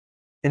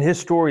In his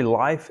story,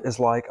 Life is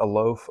Like a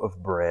Loaf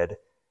of Bread,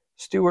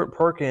 Stuart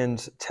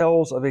Perkins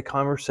tells of a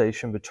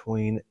conversation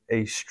between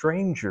a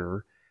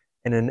stranger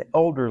and an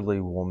elderly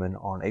woman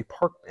on a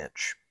park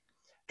bench.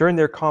 During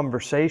their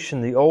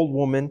conversation, the old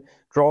woman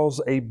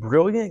draws a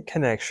brilliant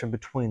connection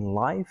between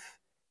life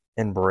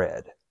and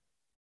bread.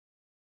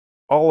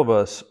 "All of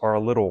us are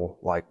a little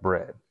like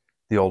bread,"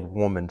 the old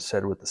woman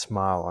said with a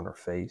smile on her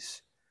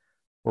face.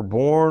 "We're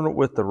born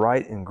with the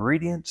right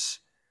ingredients.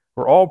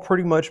 We're all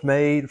pretty much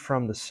made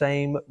from the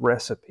same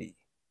recipe.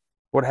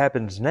 What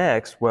happens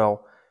next?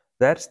 Well,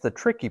 that's the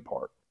tricky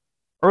part.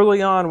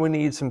 Early on, we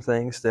need some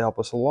things to help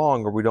us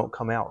along or we don't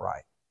come out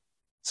right.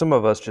 Some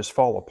of us just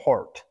fall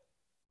apart,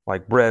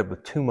 like bread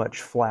with too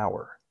much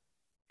flour.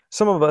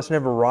 Some of us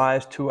never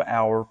rise to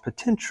our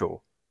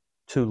potential,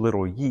 too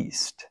little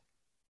yeast.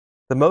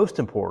 The most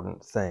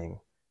important thing,"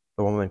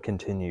 the woman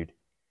continued,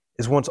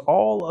 "is once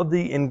all of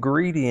the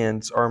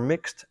ingredients are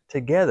mixed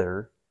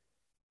together,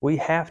 we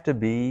have to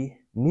be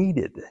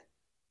needed.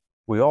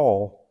 We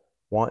all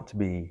want to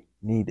be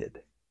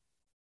needed."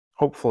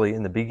 Hopefully,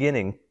 in the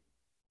beginning,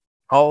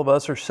 all of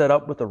us are set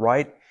up with the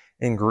right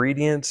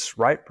ingredients,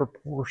 right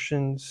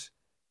proportions,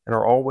 and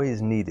are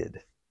always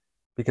needed,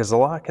 because a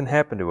lot can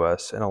happen to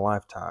us in a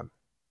lifetime.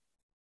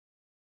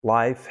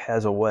 Life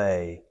has a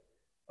way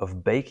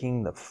of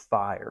baking the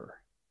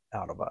fire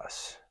out of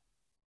us.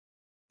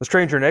 The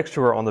stranger next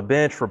to her on the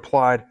bench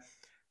replied,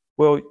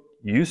 "Well,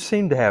 you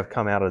seem to have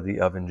come out of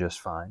the oven just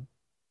fine."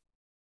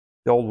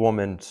 The old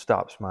woman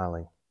stopped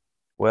smiling.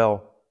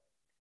 "Well,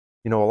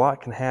 a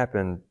lot can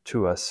happen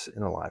to us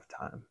in a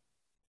lifetime.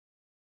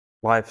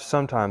 Life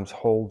sometimes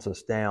holds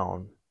us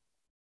down,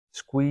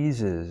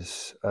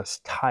 squeezes us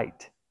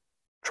tight,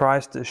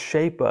 tries to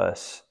shape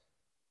us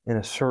in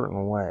a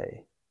certain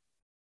way.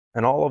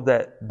 And all of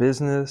that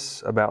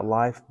business about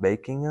life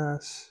baking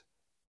us,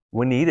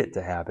 we need it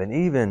to happen,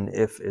 even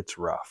if it's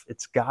rough.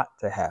 It's got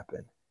to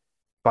happen.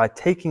 By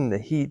taking the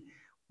heat,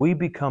 we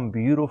become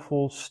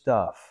beautiful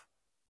stuff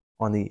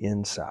on the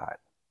inside.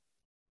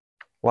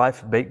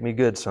 Life baked me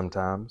good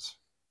sometimes,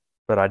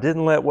 but I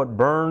didn't let what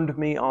burned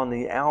me on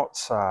the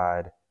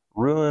outside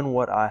ruin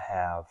what I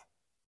have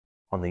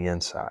on the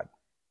inside."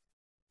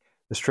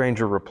 The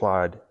stranger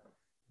replied,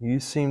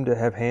 "You seem to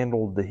have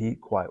handled the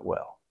heat quite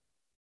well."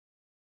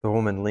 The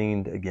woman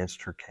leaned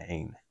against her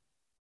cane.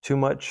 "Too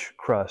much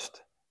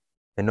crust,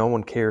 and no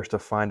one cares to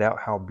find out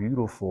how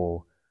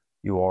beautiful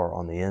you are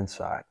on the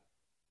inside.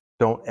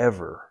 Don't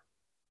ever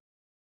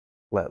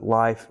let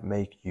life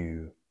make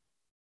you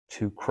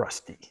too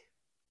crusty."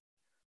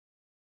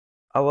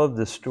 I love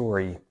this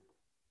story,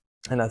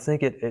 and I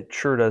think it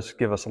sure does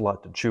give us a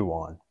lot to chew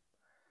on.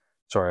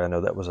 Sorry, I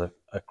know that was a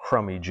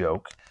crummy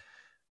joke.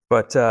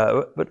 But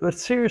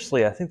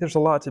seriously, I think there's a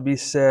lot to be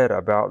said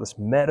about this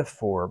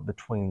metaphor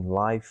between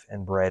life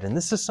and bread. And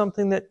this is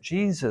something that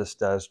Jesus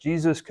does.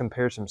 Jesus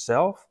compares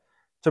himself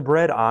to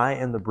bread. "I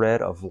am the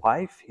bread of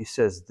life." He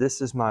says, "This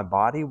is my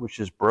body, which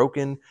is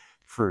broken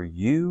for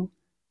you."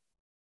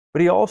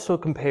 But he also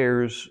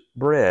compares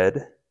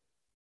bread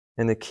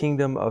in the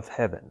kingdom of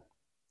heaven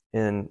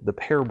in the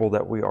parable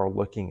that we are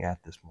looking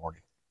at this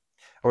morning.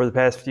 Over the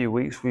past few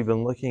weeks, we've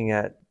been looking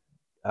at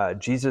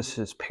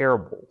Jesus'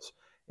 parables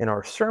in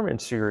our sermon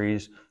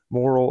series,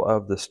 Moral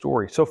of the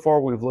Story. So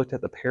far, we've looked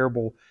at the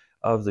parable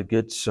of the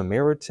Good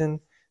Samaritan,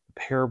 the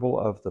parable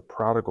of the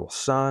prodigal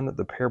son,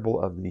 the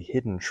parable of the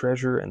hidden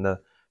treasure, and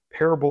the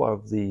parable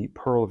of the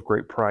pearl of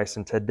great price.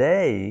 And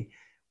today,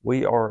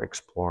 we are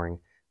exploring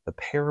the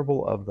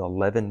parable of the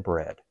leavened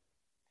bread.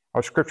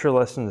 Our scripture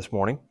lesson this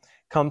morning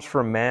comes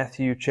from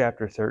Matthew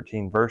chapter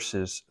 13,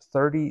 verses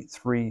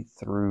 33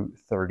 through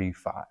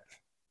 35.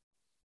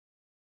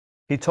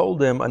 He told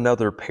them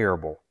another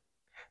parable.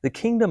 "The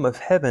kingdom of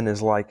heaven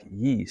is like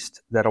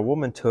yeast that a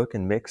woman took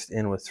and mixed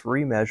in with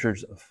 3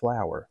 measures of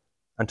flour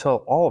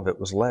until all of it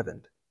was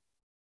leavened."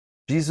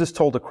 Jesus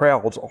told the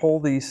crowds all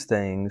these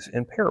things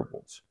in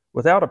parables.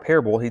 Without a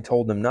parable, he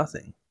told them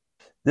nothing.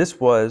 This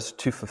was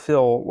to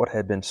fulfill what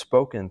had been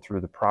spoken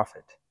through the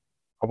prophet.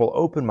 "I will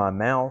open my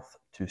mouth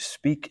to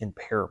speak in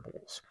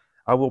parables.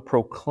 I will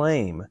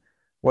proclaim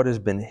what has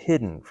been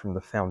hidden from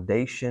the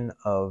foundation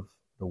of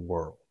the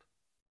world."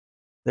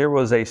 There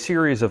was a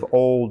series of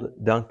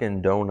old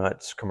Dunkin'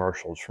 Donuts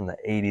commercials from the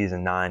 80s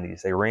and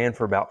 90s. They ran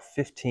for about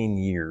 15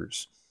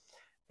 years.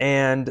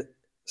 And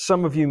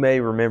some of you may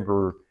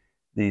remember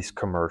these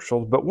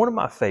commercials, but one of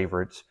my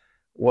favorites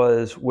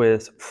was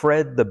with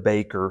Fred the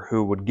baker,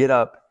 who would get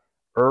up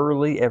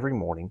early every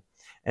morning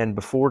and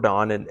before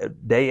dawn,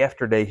 and day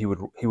after day he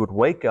would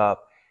wake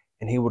up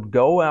and he would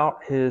go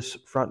out his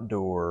front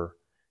door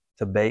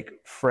to bake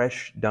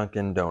fresh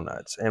Dunkin'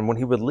 Donuts. And when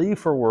he would leave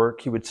for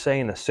work, he would say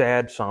in a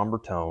sad, somber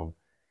tone,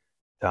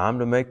 "Time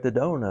to make the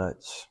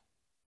donuts."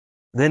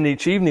 Then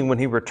each evening when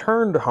he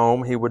returned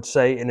home, he would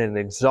say in an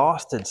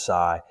exhausted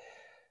sigh,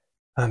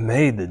 "I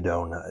made the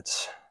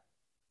donuts."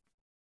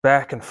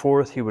 Back and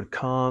forth he would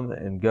come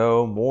and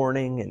go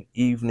morning and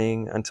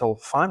evening until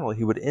finally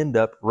he would end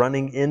up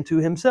running into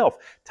himself.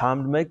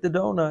 "Time to make the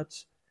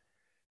donuts.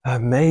 I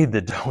made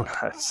the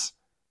donuts."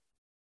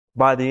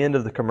 By the end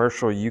of the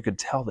commercial, you could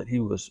tell that he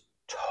was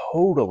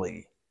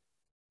totally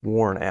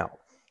worn out.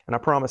 And I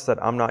promise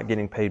that I'm not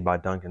getting paid by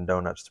Dunkin'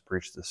 Donuts to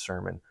preach this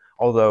sermon,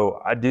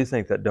 although I do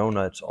think that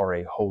donuts are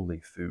a holy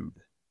food.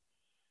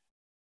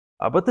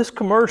 But this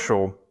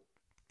commercial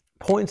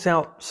points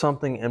out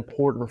something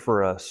important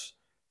for us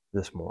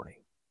this morning.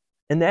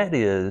 And that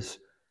is,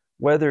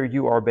 whether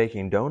you are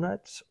baking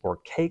donuts or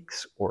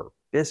cakes or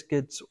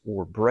biscuits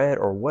or bread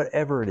or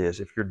whatever it is,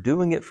 if you're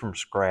doing it from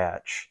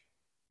scratch,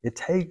 it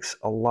takes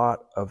a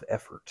lot of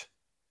effort.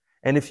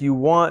 And if you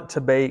want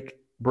to bake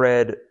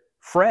bread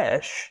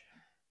fresh,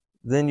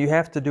 then you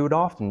have to do it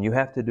often. You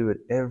have to do it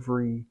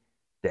every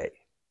day.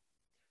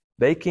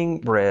 Baking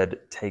bread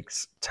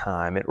takes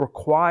time. It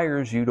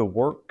requires you to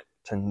work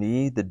to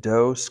knead the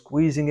dough,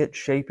 squeezing it,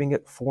 shaping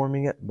it,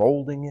 forming it,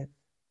 molding it.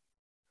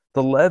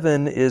 The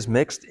leaven is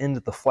mixed into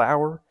the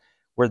flour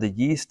where the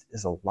yeast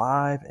is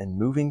alive and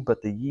moving,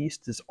 but the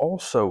yeast is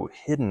also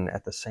hidden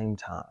at the same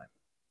time.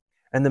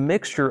 And the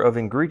mixture of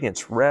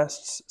ingredients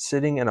rests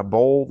sitting in a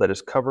bowl that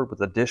is covered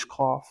with a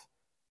dishcloth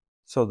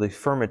so the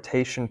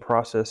fermentation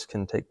process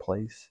can take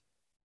place.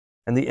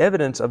 And the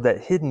evidence of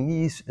that hidden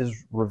yeast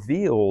is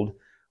revealed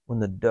when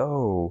the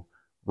dough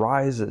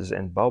rises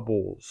and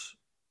bubbles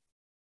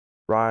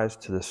rise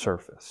to the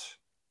surface.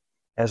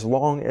 As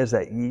long as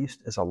that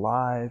yeast is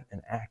alive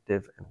and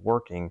active and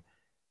working,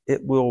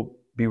 it will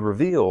be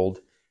revealed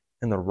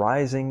in the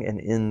rising and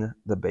in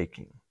the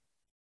baking.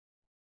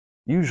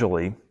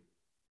 Usually,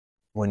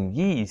 when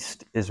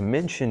yeast is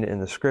mentioned in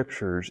the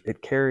scriptures,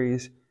 it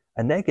carries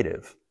a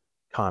negative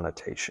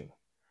connotation.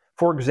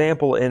 For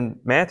example, in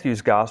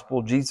Matthew's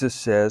gospel, Jesus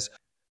says,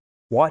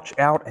 "Watch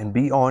out and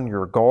be on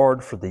your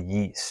guard for the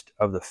yeast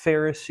of the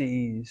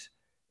Pharisees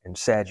and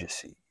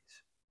Sadducees."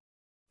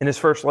 In his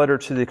first letter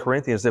to the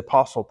Corinthians, the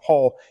Apostle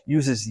Paul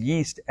uses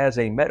yeast as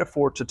a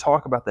metaphor to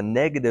talk about the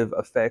negative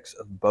effects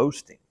of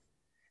boasting.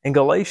 In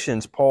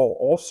Galatians, Paul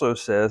also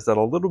says that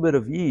a little bit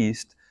of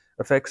yeast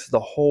affects the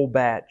whole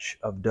batch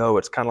of dough.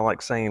 It's kind of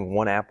like saying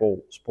one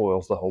apple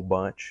spoils the whole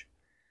bunch.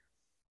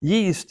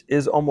 Yeast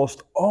is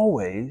almost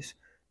always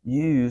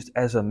used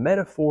as a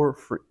metaphor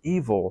for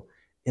evil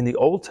in the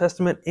Old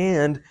Testament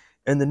and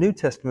in the New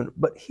Testament.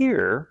 But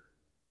here,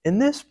 in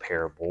this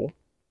parable,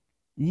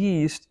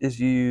 yeast is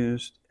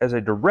used as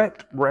a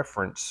direct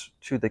reference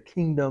to the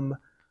kingdom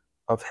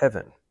of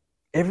heaven.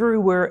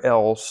 Everywhere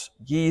else,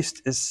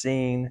 yeast is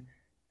seen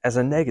as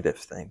a negative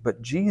thing,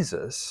 but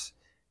Jesus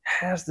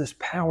has this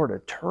power to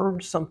turn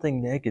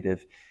something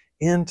negative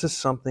into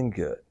something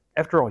good.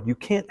 After all, you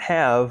can't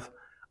have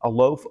a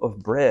loaf of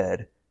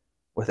bread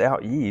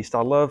without yeast.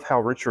 I love how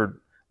Richard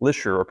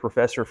Lisher, a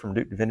professor from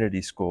Duke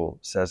Divinity School,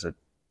 says it.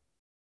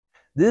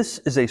 This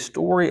is a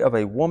story of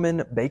a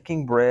woman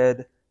baking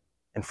bread,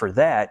 and for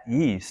that,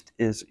 yeast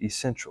is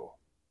essential.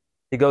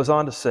 He goes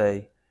on to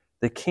say,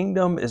 the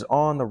kingdom is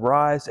on the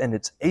rise, and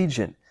its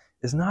agent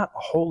is not a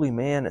holy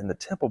man in the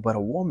temple, but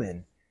a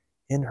woman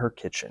in her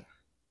kitchen.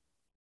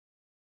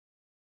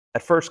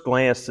 At first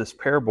glance, this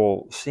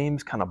parable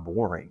seems kind of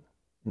boring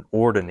and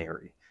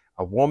ordinary.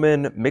 A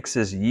woman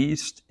mixes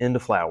yeast into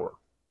flour.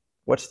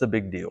 What's the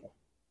big deal?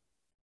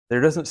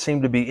 There doesn't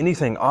seem to be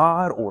anything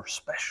odd or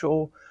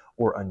special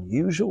or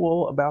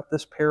unusual about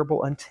this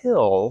parable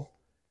until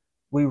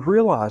we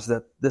realize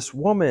that this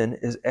woman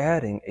is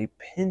adding a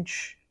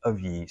pinch of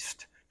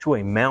yeast to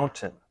a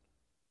mountain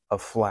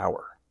of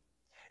flour.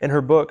 In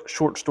her book,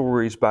 Short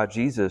Stories by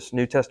Jesus,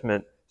 New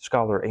Testament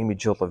scholar Amy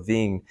Jill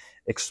Leaven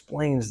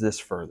explains this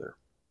further.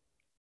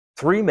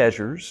 3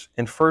 measures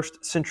in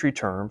first century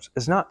terms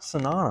is not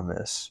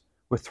synonymous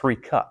with 3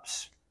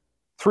 cups.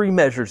 3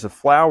 measures of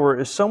flour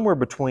is somewhere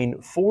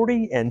between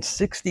 40 and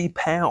 60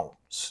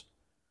 pounds.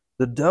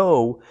 The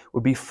dough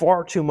would be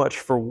far too much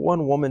for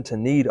one woman to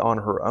knead on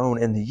her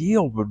own, and the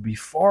yield would be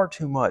far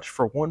too much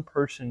for one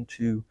person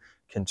to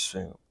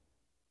consume.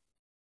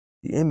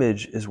 The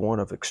image is one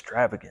of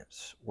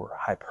extravagance or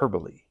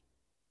hyperbole.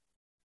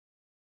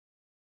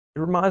 It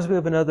reminds me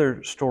of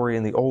another story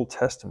in the Old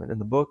Testament, in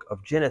the book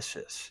of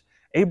Genesis.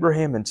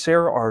 Abraham and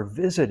Sarah are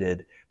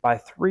visited by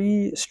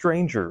 3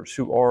 strangers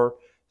who are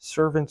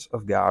servants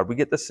of God. We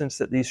get the sense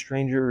that these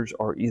strangers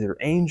are either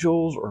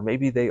angels or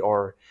maybe they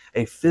are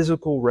a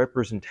physical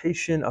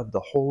representation of the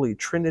Holy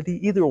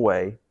Trinity. Either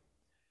way,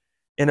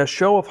 in a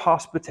show of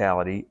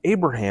hospitality,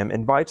 Abraham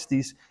invites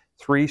these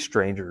 3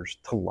 strangers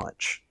to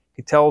lunch.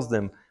 He tells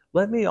them,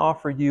 "Let me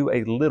offer you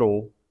a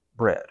little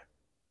bread."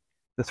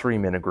 The 3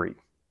 men agree.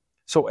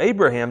 So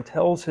Abraham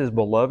tells his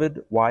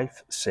beloved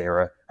wife,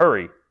 Sarah,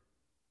 "Hurry,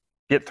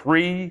 get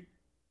 3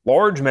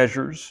 large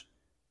measures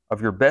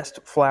of your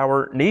best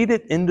flour, knead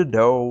it into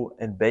dough,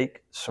 and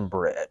bake some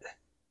bread."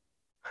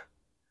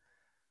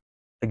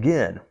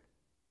 Again,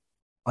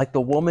 like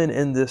the woman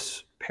in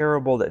this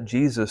parable that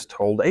Jesus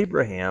told,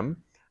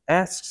 Abraham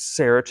asks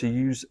Sarah to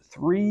use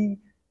 3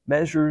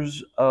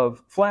 measures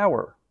of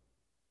flour,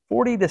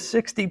 40 to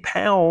 60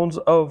 pounds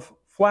of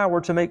flour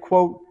to make,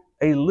 quote,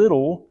 a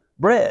little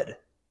bread.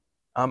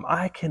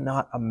 I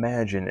cannot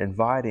imagine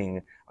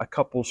inviting a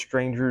couple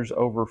strangers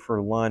over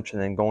for lunch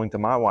and then going to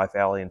my wife,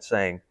 Allie, and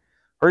saying,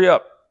 "Hurry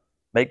up,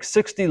 Make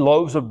 60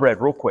 loaves of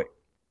bread real quick.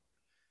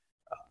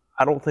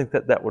 I don't think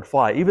that that would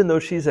fly. Even though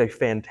she's a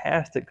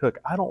fantastic cook,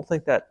 I don't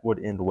think that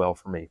would end well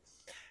for me.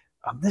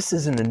 This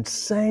is an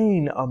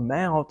insane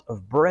amount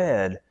of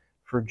bread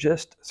for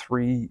just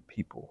 3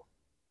 people.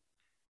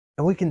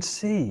 And we can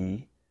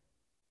see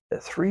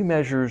that 3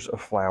 measures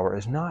of flour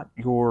is not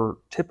your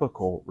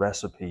typical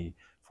recipe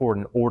for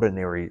an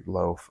ordinary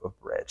loaf of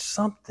bread.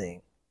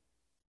 Something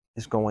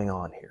is going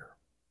on here.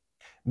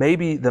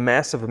 Maybe the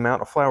massive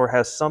amount of flour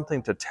has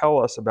something to tell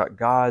us about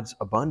God's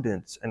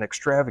abundance and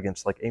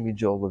extravagance, like Amy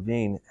Jill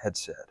Levine had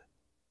said.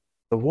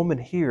 The woman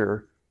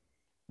here,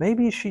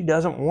 maybe she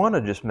doesn't want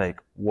to just make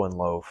 1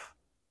 loaf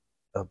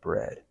of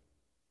bread.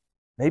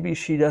 Maybe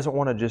she doesn't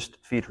want to just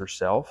feed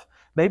herself.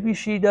 Maybe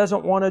she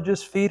doesn't want to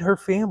just feed her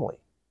family.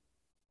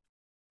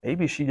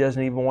 Maybe she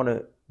doesn't even want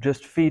to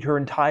just feed her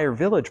entire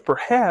village.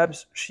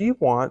 Perhaps she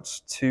wants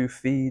to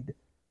feed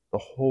the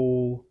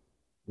whole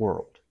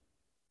world.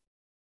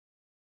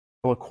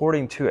 Well,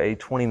 according to a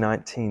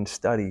 2019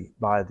 study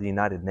by the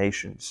United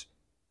Nations,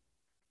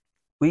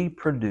 we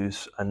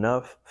produce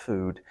enough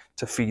food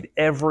to feed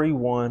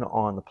everyone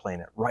on the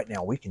planet. Right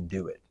now, we can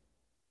do it.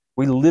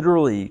 We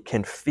literally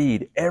can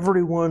feed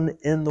everyone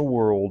in the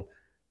world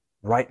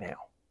right now.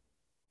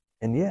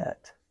 And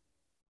yet,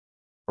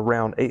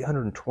 around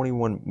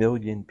 821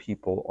 million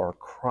people are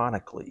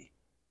chronically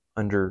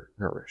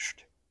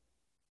undernourished.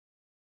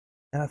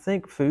 And I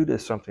think food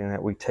is something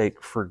that we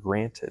take for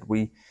granted.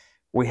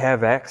 We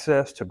have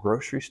access to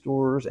grocery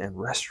stores and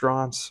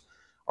restaurants.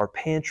 Our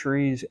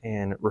pantries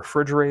and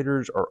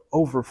refrigerators are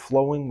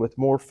overflowing with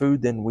more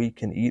food than we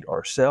can eat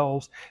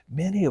ourselves.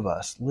 Many of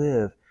us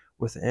live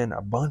within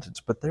abundance,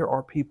 but there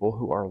are people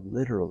who are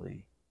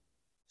literally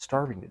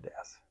starving to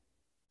death.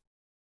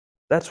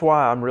 That's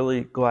why I'm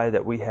really glad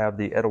that we have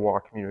the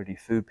Etowah Community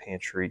Food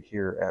Pantry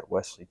here at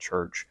Wesley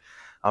Church.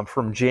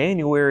 From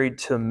January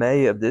to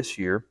May of this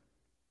year,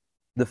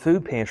 the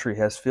food pantry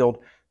has filled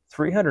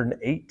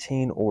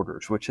 318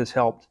 orders, which has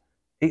helped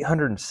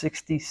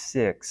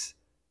 866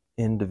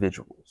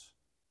 individuals.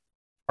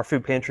 Our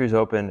food pantry is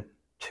open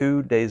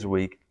 2 days a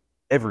week,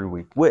 every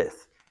week,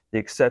 with the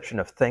exception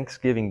of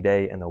Thanksgiving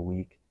Day and the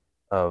week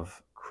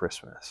of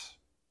Christmas.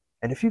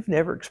 And if you've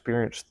never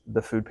experienced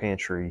the food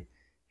pantry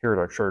here at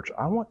our church,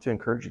 I want to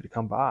encourage you to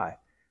come by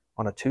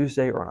on a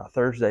Tuesday or on a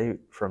Thursday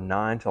from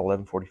 9 to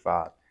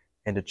 11:45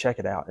 and to check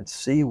it out and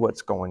see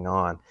what's going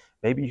on.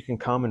 Maybe you can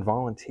come and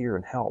volunteer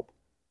and help.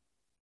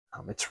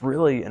 It's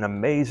really an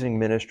amazing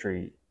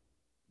ministry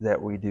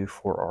that we do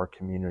for our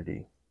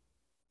community.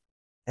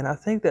 And I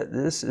think that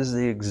this is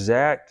the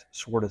exact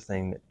sort of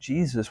thing that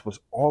Jesus was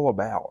all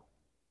about.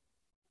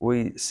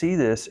 We see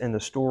this in the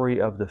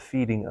story of the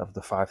feeding of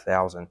the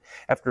 5,000.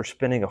 After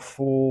spending a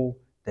full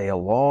day, a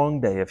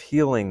long day of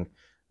healing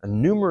a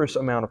numerous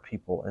amount of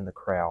people in the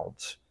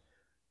crowds,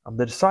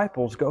 the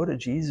disciples go to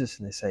Jesus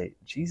and they say,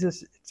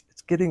 Jesus,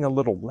 it's getting a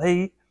little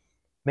late.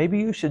 Maybe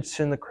you should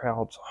send the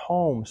crowds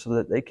home so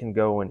that they can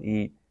go and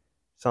eat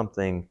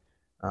something,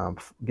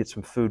 get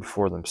some food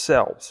for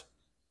themselves.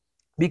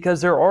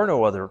 Because there are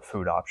no other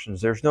food options.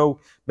 There's no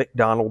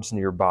McDonald's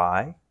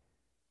nearby.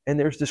 And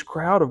there's this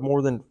crowd of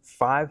more than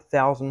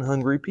 5,000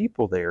 hungry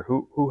people there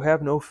who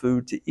have no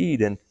food to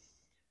eat. And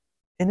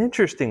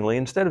interestingly,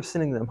 instead of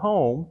sending them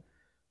home,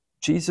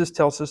 Jesus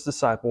tells his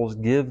disciples,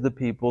 give the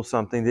people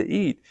something to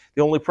eat.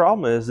 The only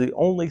problem is the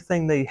only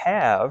thing they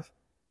have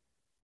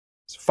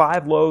is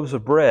 5 loaves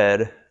of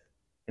bread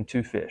and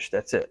 2 fish.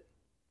 That's it.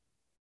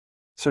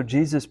 So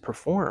Jesus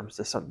performs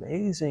this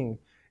amazing,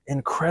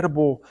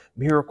 incredible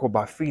miracle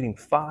by feeding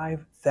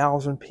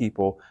 5,000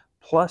 people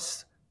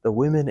plus the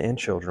women and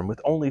children with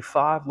only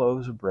 5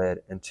 loaves of bread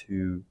and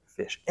 2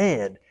 fish.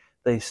 And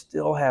they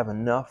still have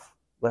enough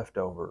left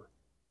over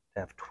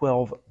to have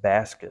 12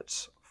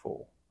 baskets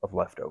full of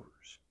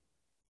leftovers.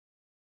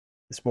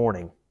 This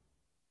morning,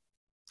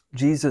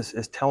 Jesus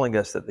is telling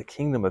us that the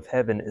kingdom of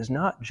heaven is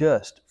not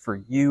just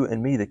for you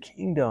and me. The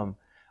kingdom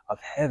of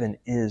heaven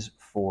is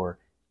for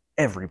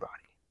everybody.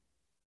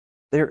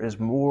 There is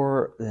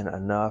more than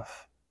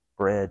enough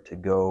bread to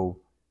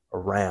go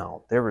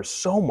around. There is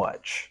so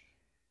much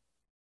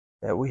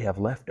that we have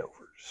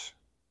leftovers.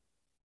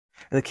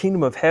 In the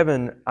kingdom of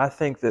heaven, I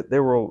think that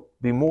there will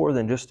be more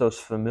than just those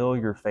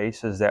familiar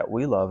faces that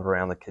we love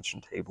around the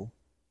kitchen table.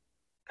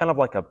 Kind of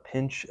like a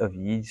pinch of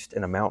yeast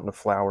in a mountain of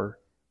flour.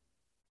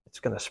 It's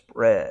going to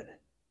spread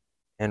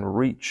and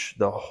reach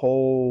the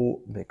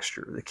whole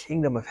mixture. The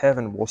kingdom of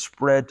heaven will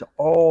spread to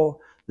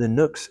all the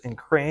nooks and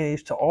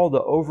crannies, to all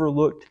the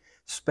overlooked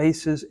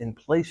spaces and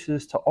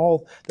places, to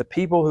all the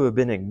people who have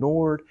been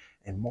ignored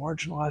and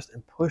marginalized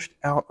and pushed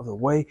out of the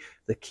way.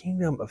 The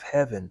kingdom of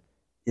heaven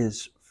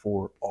is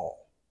for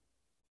all.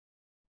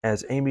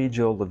 As Amy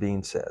Jill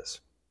Levine says,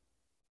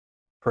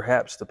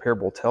 perhaps the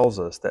parable tells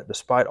us that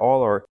despite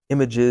all our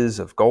images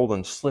of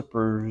golden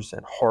slippers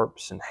and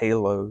harps and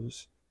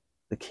halos,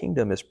 the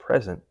kingdom is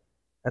present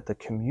at the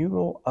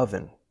communal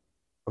oven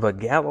of a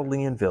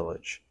Galilean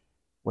village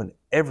when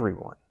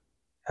everyone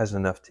has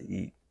enough to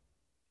eat.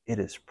 It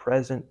is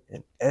present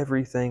in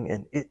everything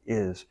and it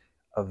is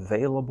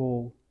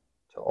available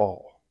to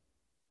all.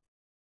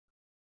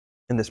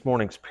 In this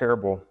morning's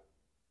parable,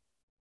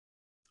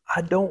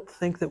 I don't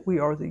think that we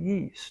are the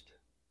yeast.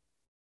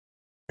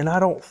 And I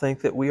don't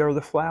think that we are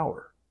the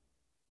flour.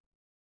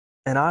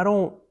 And I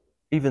don't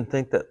even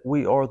think that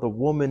we are the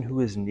woman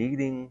who is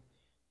kneading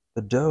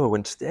the dough.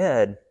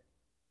 Instead,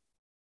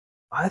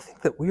 I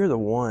think that we are the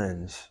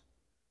ones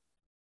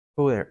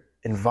who are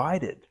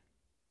invited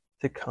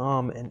to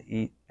come and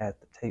eat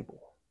at the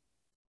table.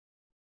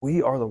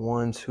 We are the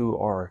ones who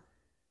are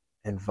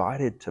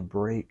invited to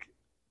break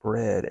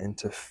bread and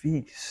to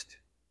feast.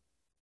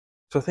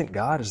 So I think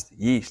God is the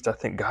yeast. I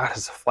think God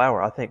is the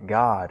flour. I think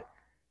God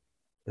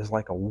is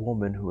like a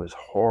woman who is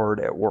hard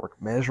at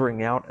work,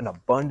 measuring out an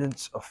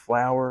abundance of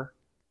flour,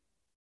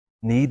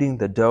 kneading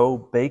the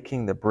dough,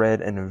 baking the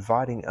bread, and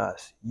inviting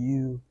us,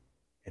 you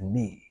and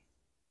me,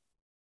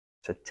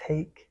 to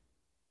take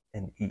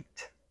and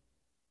eat.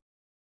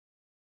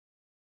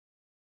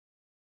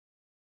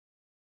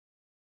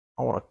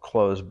 I want to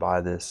close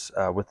by this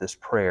with this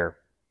prayer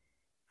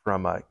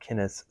from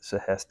Kenneth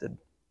Sehested.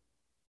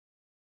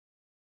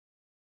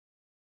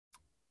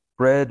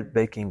 Bread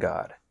baking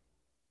God,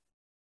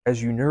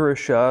 as you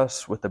nourish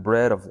us with the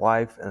bread of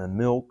life and the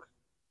milk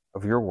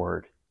of your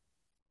word,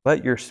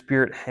 let your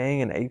Spirit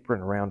hang an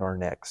apron around our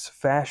necks,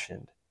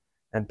 fashioned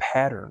and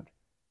patterned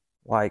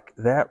like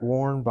that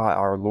worn by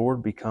our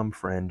Lord become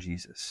friend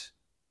Jesus.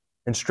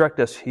 Instruct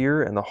us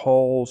here in the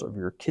halls of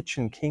your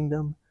kitchen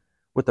kingdom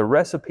with the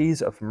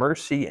recipes of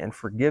mercy and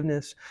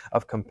forgiveness,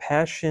 of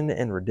compassion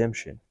and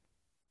redemption.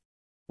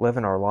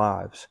 Leaven our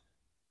lives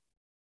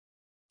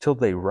till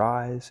they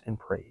rise in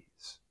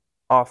praise,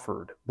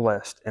 offered,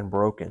 blessed, and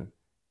broken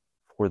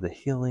for the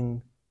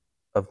healing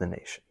of the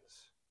nations.